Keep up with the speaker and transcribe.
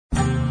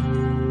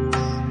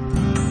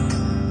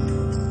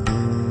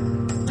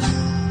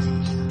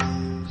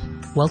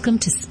Welcome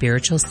to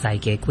Spiritual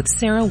Psychic with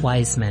Sarah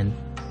Wiseman,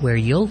 where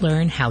you'll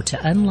learn how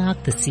to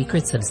unlock the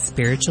secrets of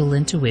spiritual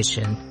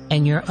intuition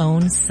and your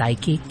own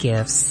psychic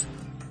gifts.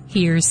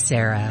 Here's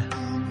Sarah.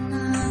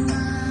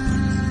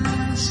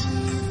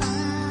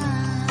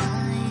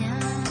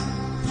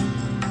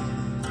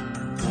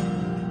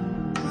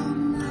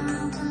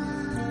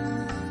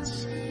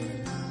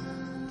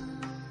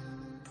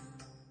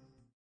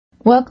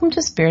 Welcome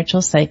to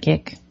Spiritual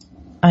Psychic.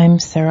 I'm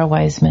Sarah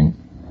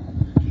Wiseman.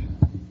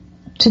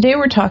 Today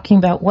we're talking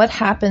about what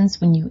happens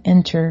when you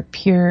enter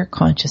pure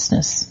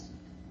consciousness.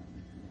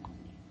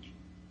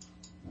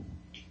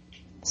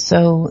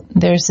 So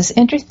there's this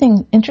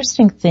interesting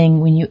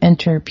thing when you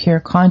enter pure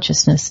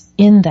consciousness,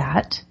 in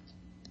that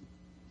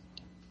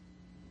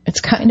it's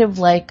kind of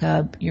like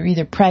you're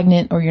either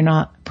pregnant or you're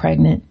not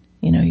pregnant.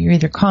 You know, you're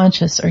either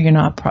conscious or you're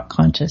not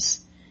conscious.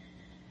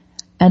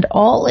 And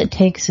all it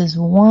takes is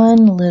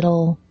one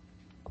little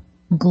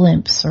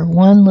glimpse or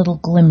one little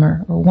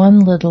glimmer or one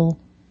little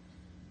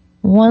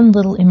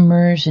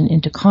immersion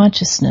into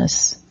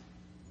consciousness,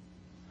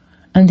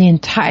 and the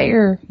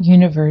entire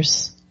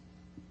universe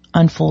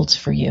unfolds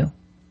for you.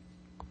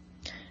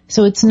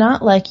 So it's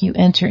not like you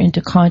enter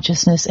into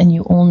consciousness and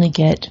you only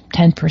get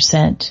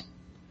 10%.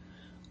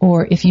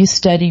 Or if you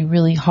study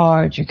really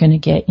hard, you're going to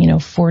get,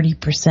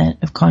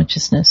 40% of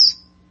consciousness.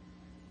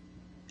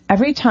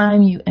 Every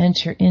time you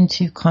enter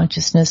into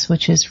consciousness,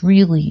 which is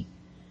really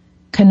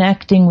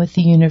connecting with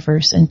the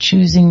universe and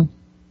choosing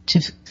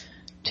to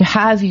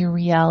have your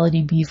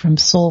reality be from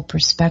soul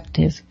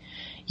perspective,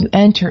 you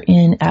enter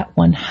in at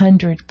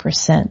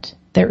 100%.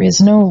 There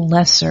is no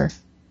lesser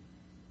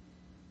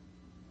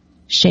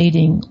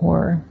shading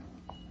or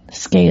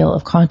scale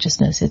of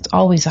consciousness. It's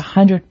always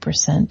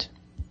 100%.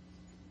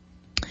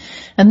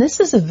 And this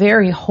is a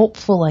very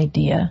hopeful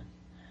idea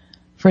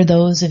for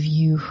those of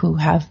you who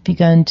have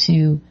begun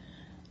to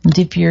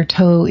dip your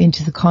toe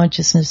into the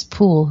consciousness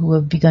pool, who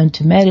have begun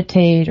to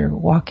meditate or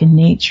walk in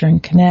nature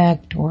and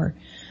connect, or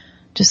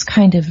just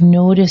kind of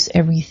notice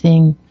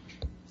everything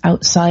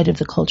outside of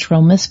the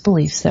cultural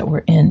misbeliefs that we're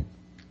in.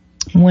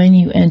 When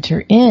you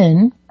enter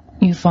in,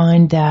 you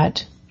find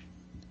that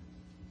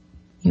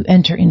you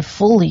enter in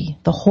fully.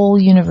 The whole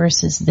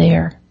universe is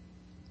there.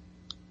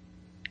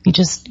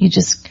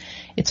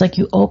 It's like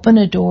you open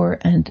a door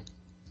and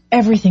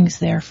everything's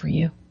there for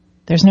you.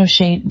 There's no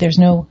shade, there's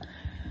no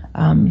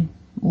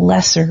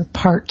lesser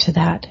part to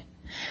that.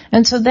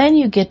 And so then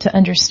you get to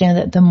understand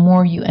that the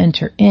more you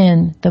enter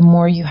in, the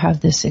more you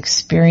have this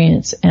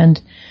experience. And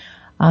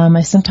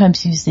I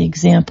sometimes use the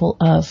example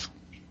of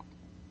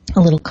a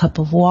little cup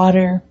of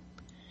water,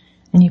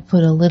 and you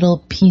put a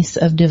little piece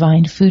of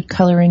divine food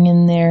coloring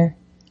in there,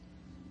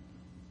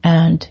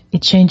 and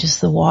it changes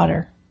the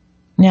water.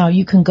 Now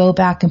you can go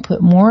back and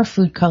put more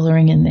food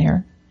coloring in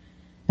there,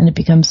 and it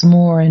becomes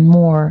more and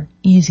more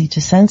easy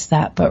to sense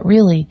that. But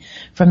really,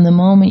 from the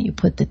moment you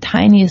put the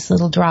tiniest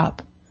little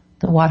drop,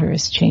 the water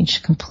is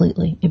changed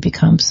completely. It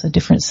becomes a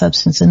different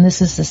substance. And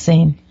this is the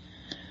same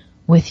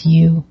with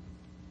you.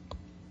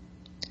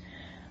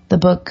 The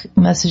book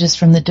Messages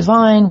from the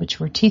Divine, which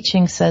we're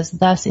teaching, says,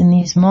 thus in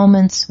these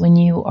moments when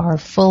you are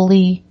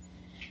fully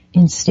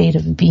in state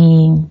of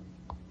being,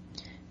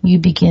 you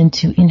begin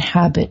to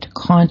inhabit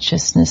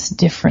consciousness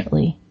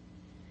differently.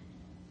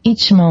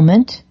 Each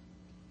moment,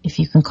 if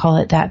you can call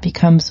it that,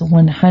 becomes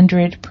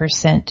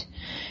 100%.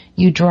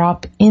 You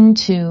drop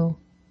into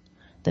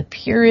the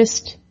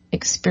purest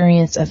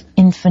experience of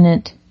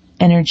infinite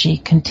energy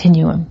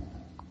continuum.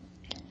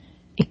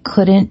 It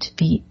couldn't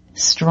be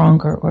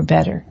stronger or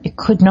better. It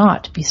could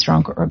not be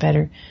stronger or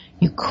better.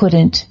 You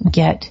couldn't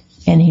get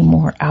any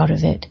more out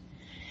of it.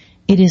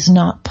 It is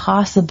not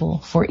possible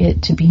for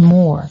it to be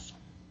more.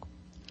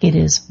 It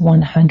is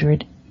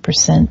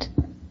 100%.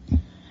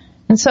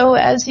 And so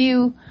as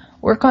you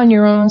work on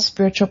your own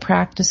spiritual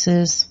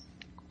practices,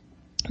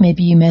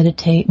 maybe you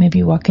meditate, maybe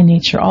you walk in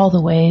nature, all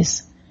the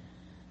ways,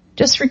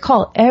 just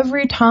recall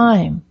every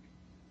time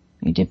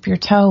you dip your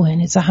toe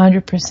in, it's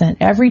 100%.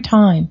 Every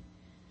time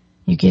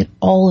you get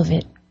all of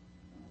it.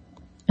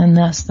 And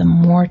thus, the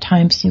more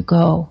times you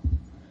go,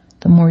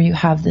 the more you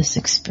have this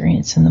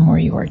experience and the more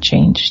you are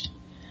changed.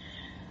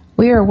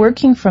 We are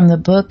working from the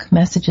book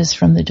Messages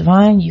from the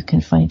Divine. You can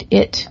find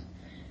it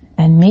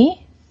and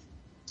me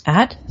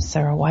at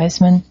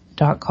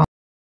sarahwiseman.com.